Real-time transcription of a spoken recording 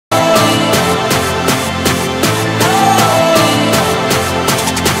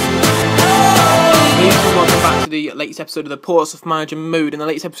the latest episode of the Portsmouth Manager Mode. In the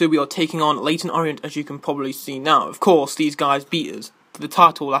latest episode, we are taking on Leyton Orient, as you can probably see now. Of course, these guys beat us for the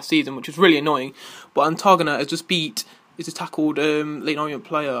title last season, which was really annoying. But Antagona has just tackled Leyton Orient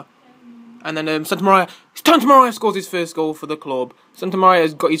player. And then Santimaria scores his first goal for the club. Santimaria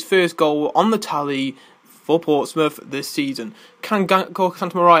has got his first goal on the tally for Portsmouth this season. Can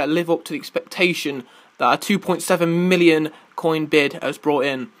Santimaria live up to the expectation that a 2.7 million coin bid has brought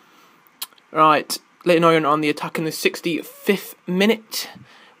in? Right, Leyton Orient on the attack in the 65th minute.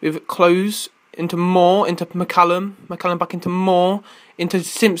 With Close into Moore, into McCallum back into Moore, into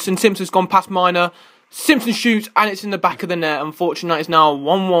Simpson. Simpson's gone past Minor. Simpson shoots and it's in the back of the net. Unfortunately, it's now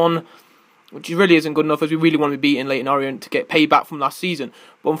 1-1, which really isn't good enough, as we really want to be beating Leyton Orient to get payback from last season.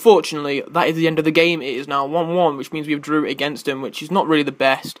 But unfortunately, that is the end of the game. It is now 1-1, which means we've drew against them, which is not really the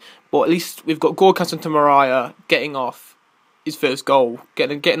best. But at least we've got Gorka Santimaria getting off his first goal,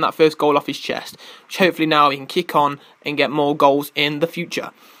 getting that first goal off his chest, which hopefully now he can kick on and get more goals in the future.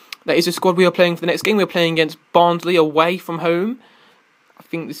 That is the squad we are playing for the next game. We're playing against Barnsley away from home. I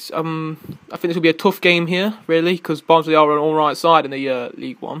think this will be a tough game here, really, because Barnsley are an all-right side in the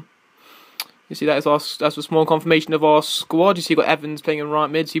League One. You see, that's a small confirmation of our squad. You see, you've got Evans playing in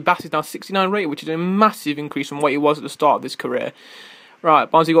right mid. See, Bass is now 69 rated, which is a massive increase from what he was at the start of his career. Right,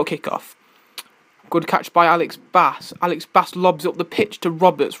 Barnsley got kick-off. Good catch by Alex Bass. Alex Bass lobs up the pitch to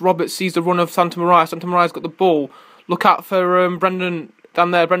Roberts. Roberts sees the run of Santimaria. Santamaria's got the ball. Look out for Brendan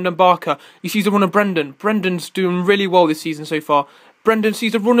down there, Brendan Barker. He sees the run of Brendan. Brendan's doing really well this season so far. Brendan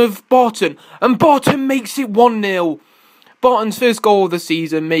sees the run of Barton, and Barton makes it 1-0. Barton's first goal of the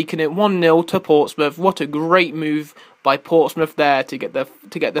season, making it 1-0 to Portsmouth. What a great move by Portsmouth there to get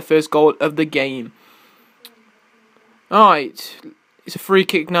the first goal of the game. Alright, it's a free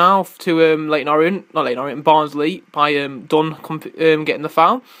kick now to Barnsley by Dunn getting the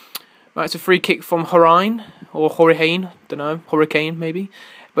foul. Right, it's a free kick from Hurricane, don't know, Hurricane maybe.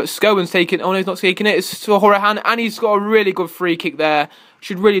 But Scowen's taking, oh no, he's not taking it, it's for Hurricane, and he's got a really good free kick there.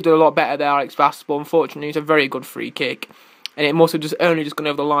 Should really do a lot better there, Alex Bass, but unfortunately it's a very good free kick. And it must have only just gone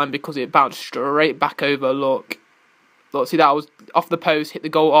over the line because it bounced straight back over. Look, see, that was off the post, hit the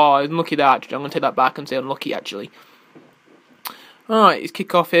goal. Oh, unlucky there, actually. I'm going to take that back and say unlucky, actually. Alright, it's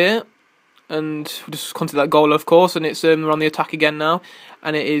kick off here. And we'll just consider that goal, of course. And it's we're on the attack again now.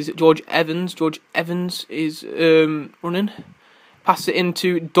 And it is George Evans. George Evans is running. Pass it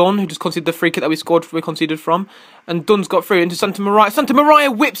into Dunn, who just conceded the free kick that we conceded from. And Dunn's got through into Santimaria.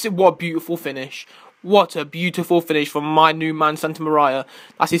 Santimaria whips it. What a beautiful finish. What a beautiful finish from my new man, Santimaria.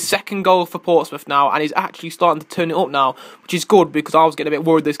 That's his second goal for Portsmouth now, and he's actually starting to turn it up now, which is good, because I was getting a bit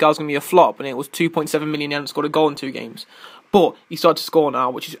worried this guy was going to be a flop, and it was 2.7 million, he hadn't scored a goal in 2 games. But he started to score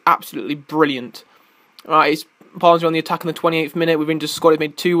now, which is absolutely brilliant. Alright, it's Barnsley on the attack in the 28th minute. We've just scored,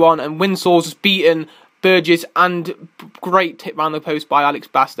 made 2-1, and Winsall's just beaten Burgess, and great tip round the post by Alex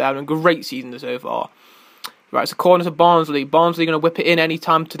Bass there, and a great season so far. Right, it's a corner to Barnsley. Barnsley going to whip it in any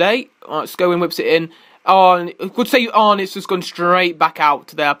time today. Right, Scowen whips it in. Oh, and good save on. It's just gone straight back out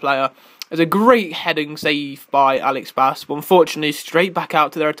to their player. There's a great heading save by Alex Bass, but unfortunately straight back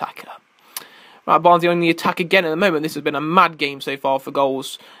out to their attacker. Right, Barnsley on the attack again at the moment. This has been a mad game so far for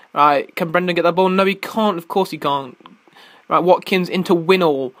goals. Right, can Brendan get that ball? No, he can't. Of course he can't. Right, Watkins into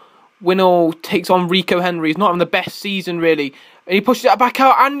Winnall. Winnall takes on Rico Henry. He's not having the best season, really. And he pushes it back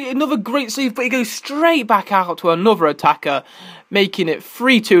out, and another great save, but he goes straight back out to another attacker, making it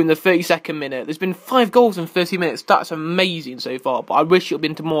 3-2 in the 32nd minute. There's been 5 goals in 30 minutes. That's amazing so far, but I wish it had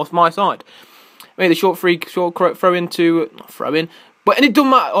been to more my side. Made the short throw in, but and it doesn't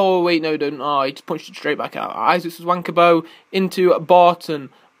matter. Oh, wait, no, don't. Oh, he just punched it straight back out. Isaac Swankabo into Barton.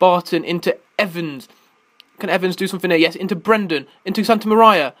 Barton into Evans. Can Evans do something there? Yes, into Brendan. Into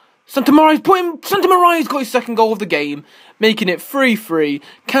Santimaria. Santamaria's got his second goal of the game, making it 3-3.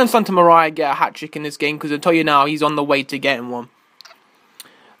 Can Santamaria get a hat-trick in this game? Because I'll tell you now, he's on the way to getting one.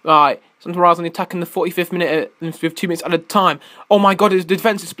 Right, Santamaria's on the attack in the 45th minute with 2 minutes at a time. Oh my god, his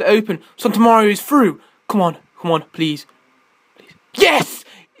defence is split open. Santamaria is through. Come on, please. Yes!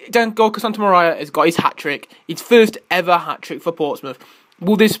 Dan Gorka Santamaria has got his hat-trick. His first ever hat-trick for Portsmouth.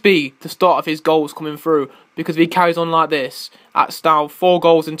 Will this be the start of his goals coming through? Because if he carries on like this, at now 4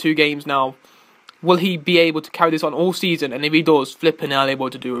 goals in 2 games now, will he be able to carry this on all season? And if he does, flipping hell, able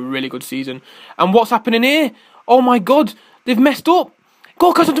to do a really good season. And what's happening here? Oh my god, they've messed up.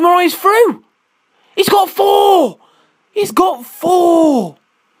 Gorka Santimaria is through. He's got 4. He's got 4.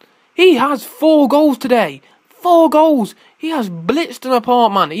 He has 4 goals today. 4 goals. He has blitzed them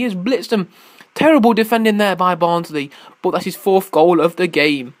apart, man. He has blitzed them. Terrible defending there by Barnsley, but that's his 4th goal of the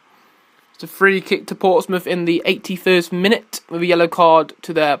game. It's a free kick to Portsmouth in the 81st minute with a yellow card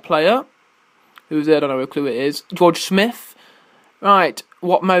to their player. Who's there? I don't know what clue it is. George Smith. Right,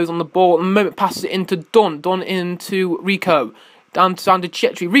 Watmo's on the ball. At the moment, passes it into Dunn. Dunn into Rico. Down to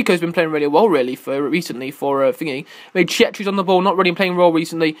Chetri. Rico's been playing really well, recently for thingy. I mean, Chetri's on the ball, not really playing well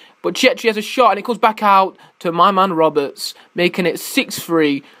recently. But Chetri has a shot, and it comes back out to my man Roberts, making it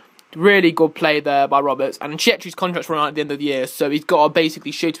 6-3. Really good play there by Roberts. And Chetri's contract's running out at the end of the year, so he's got to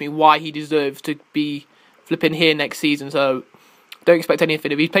basically show to me why he deserves to be flipping here next season. So don't expect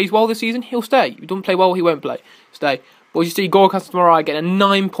anything. If he plays well this season, he'll stay. If he doesn't play well, he won't stay. But as you see, Gorka Santimaria getting a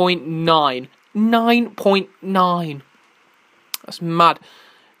 9.9. 9.9. That's mad.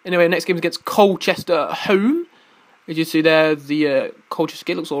 Anyway, the next game is against Colchester at home. As you see there, the Colchester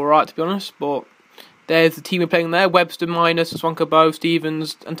kit looks alright, to be honest. But there's the team we're playing there. Webster, Minus, Swanka, Bow,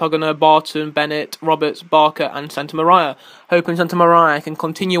 Stevens, Antigona, Barton, Bennett, Roberts, Barker and Santamaria. Hoping Santamaria can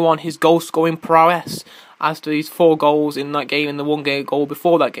continue on his goal-scoring prowess as to his 4 goals in that game and the 1 goal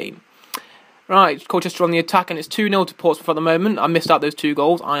before that game. Right, Colchester on the attack, and it's 2-0 to Portsmouth at the moment. I missed out those 2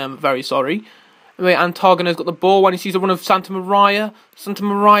 goals. I am very sorry. Anyway, Antigona's got the ball when he sees the run of Santamaria.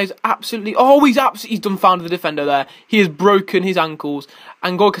 Santamaria's absolutely... Oh, he's dumbfounded the defender there. He has broken his ankles.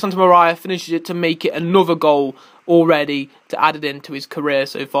 And Gorka Santamaria finishes it to make it another goal already to add it into his career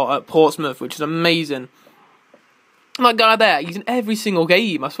so far at Portsmouth, which is amazing. And that guy there, he's in every single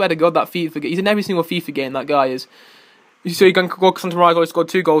game. I swear to God, that FIFA game. He's in every single FIFA game, that guy is. You see, Gorka Santamaria scored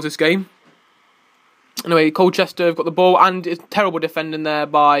 2 goals this game. Anyway, Colchester have got the ball, and it's terrible defending there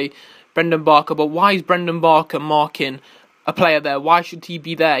by Brendan Barker. But why is Brendan Barker marking a player there? Why should he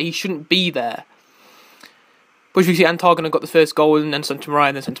be there? He shouldn't be there. But as you see, Antigona got the first goal, and then Santimaria,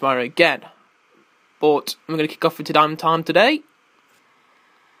 and then Santimaria again. But I'm going to kick off for time today.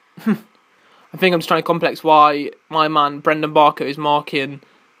 I think I'm just trying to complex why my man Brendan Barker is marking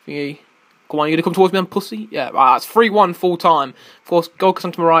thingy. Come on, you gonna come towards me, then, pussy? Yeah, right, that's 3-1 full time. Of course, Gorka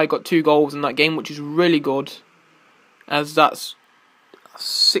Santimaria got 2 goals in that game, which is really good. As that's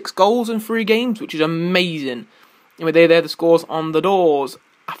 6 goals in 3 games, which is amazing. Anyway, they're the scores on the doors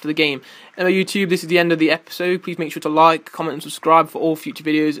after the game. Anyway, YouTube, this is the end of the episode. Please make sure to like, comment and subscribe for all future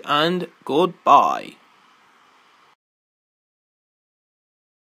videos, and goodbye.